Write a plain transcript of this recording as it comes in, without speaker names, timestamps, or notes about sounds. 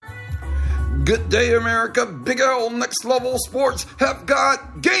Good day, America. Big L Next Level Sports have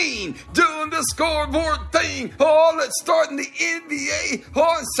got game doing the scoreboard thing. Oh, let's start in the NBA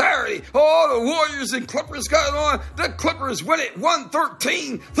on Saturday. Oh, the Warriors and Clippers got it on. The Clippers win it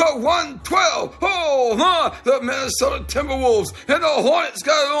 113 to 112. Oh, the Minnesota Timberwolves and the Hornets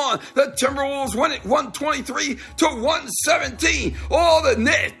got it on. The Timberwolves win it 123 to 117. Oh, the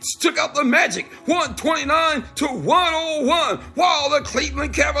Nets took out the Magic 129 to 101. While the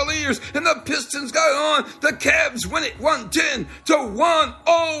Cleveland Cavaliers and the Pistons got it on. The Cavs win it 110 to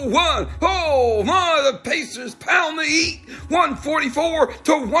 101. Oh my, the Pacers pound the Heat 144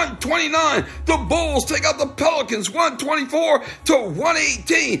 to 129. The Bulls take out the Pelicans 124 to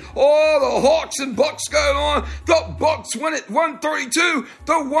 118. Oh, the Hawks and Bucks got it on. The Bucks win it 132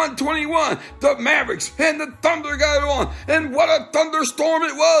 to 121. The Mavericks and the Thunder got it on. And what a thunderstorm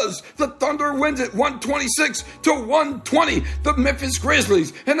it was. The Thunder wins it 126 to 120. The Memphis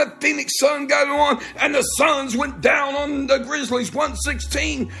Grizzlies and the Phoenix Suns got it on, and the Suns went down on the Grizzlies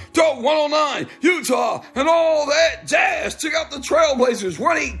 116 to 109. Utah and all that jazz took out the Trailblazers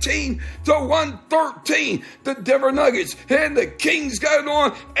 118 to 113. The Denver Nuggets and the Kings got it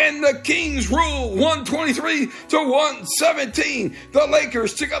on, and the Kings rule 123 to 117. The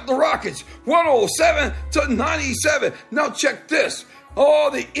Lakers took out the Rockets 107 to 97. Now check this. Oh,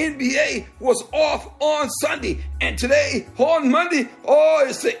 the NBA was off on Sunday, and today, on Monday,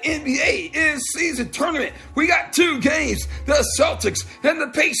 it's the NBA in-season tournament. We got two games. The Celtics and the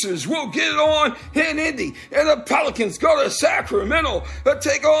Pacers will get it on in Indy, and the Pelicans go to Sacramento to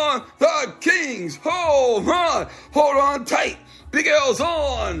take on the Kings. Oh, my, hold on tight. Big L's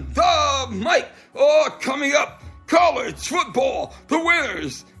on the mic. Oh, coming up, college football, the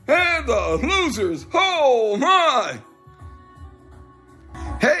winners and the losers. Oh, my.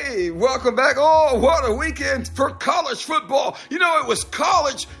 Hey, welcome back. Oh, what a weekend for college football. You know, it was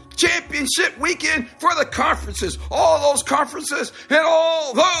college championship weekend for the conferences. All those conferences and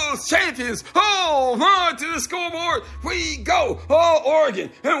all those champions. Oh, my, to the scoreboard we go. Oh,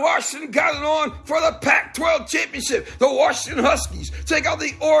 Oregon and Washington got it on for the Pac-12 championship. The Washington Huskies take out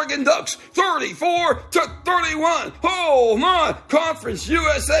the Oregon Ducks 34 to 31. Oh, my, Conference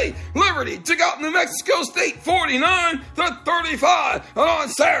USA. Liberty took out New Mexico State 49 to 35. And on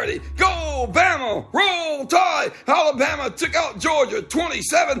Saturday, go Bama, roll Tide. Alabama took out Georgia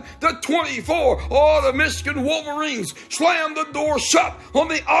 27 to 24. Oh, the Michigan Wolverines slammed the door shut on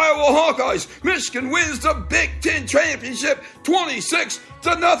the Iowa Hawkeyes. Michigan wins the Big Ten championship 26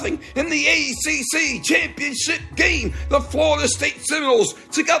 to nothing in the ACC championship game. The Florida State Seminoles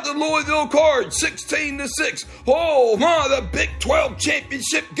took out the Louisville Cards 16 to 6. Oh my, the Big 12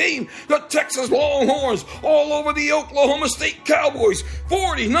 championship game. The Texas Longhorns all over the Oklahoma State Cowboys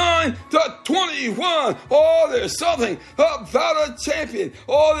 49 to 21. Oh, there's something about a champion.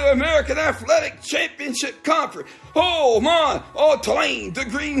 Oh, the American Athletic Championship Conference. Oh my, Tulane, the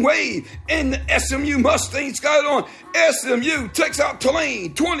Green Wave, and the SMU Mustangs got it on. SMU takes out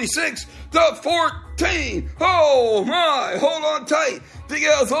Tulane 26 to 14. Oh my, hold on tight. Big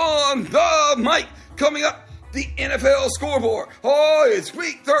L's on the mic. Coming up, the NFL scoreboard. Oh, it's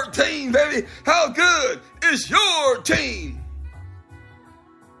week 13, baby. How good is your team?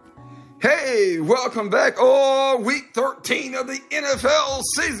 Hey, welcome back. Oh, week 13 of the NFL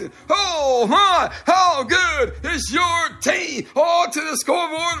season. Oh my, how good is your team? Oh, to the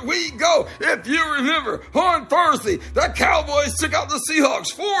scoreboard we go. If you remember, on Thursday, the Cowboys took out the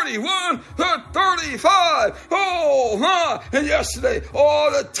Seahawks 41 to 35. Oh my, and yesterday,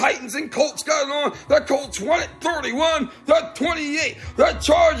 the Titans and Colts got it on. The Colts won it 31 to 28. The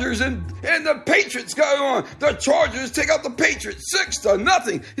Chargers and the Patriots got it on. The Chargers take out the Patriots 6 to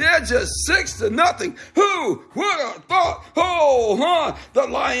nothing. Yeah, just 6 to nothing. Who would have thought? The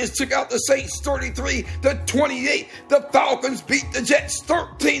Lions took out the Saints 33 to 28. The Falcons beat the Jets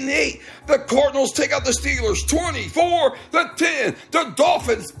 13 to 8. The Cardinals take out the Steelers 24 to 10. The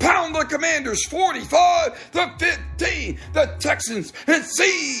Dolphins pound the Commanders 45 to 15. The Texans and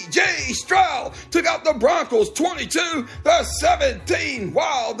C.J. Stroud took out the Broncos 22 to 17.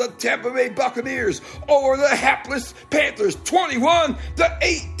 While the Tampa Bay Buccaneers over the hapless Panthers 21 to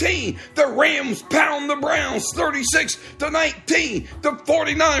 18. The Rams pound the Browns 36 to 19. The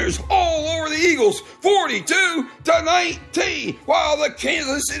 49ers all over the Eagles 42 to 19. While the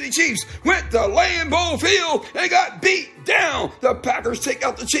Kansas City Chiefs went to Lambeau Field and got beat down. The Packers take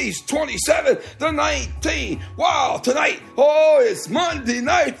out the Chiefs 27-19. Wow, tonight, it's Monday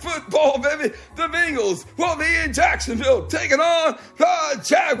Night Football, baby. The Bengals will be in Jacksonville taking on the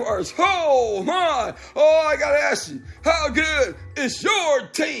Jaguars. Oh, my. I got to ask you, how good is your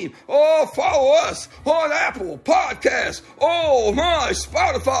team? Follow us on Apple Podcasts,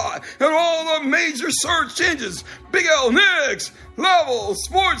 Spotify, and all the major search engines. Big L Next Level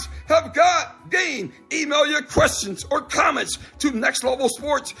Sports have got game. Email your questions or comments to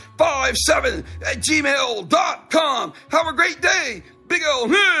nextlevelsports57@gmail.com. Have a great day. Big L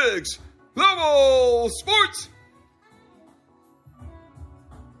Next Level Sports.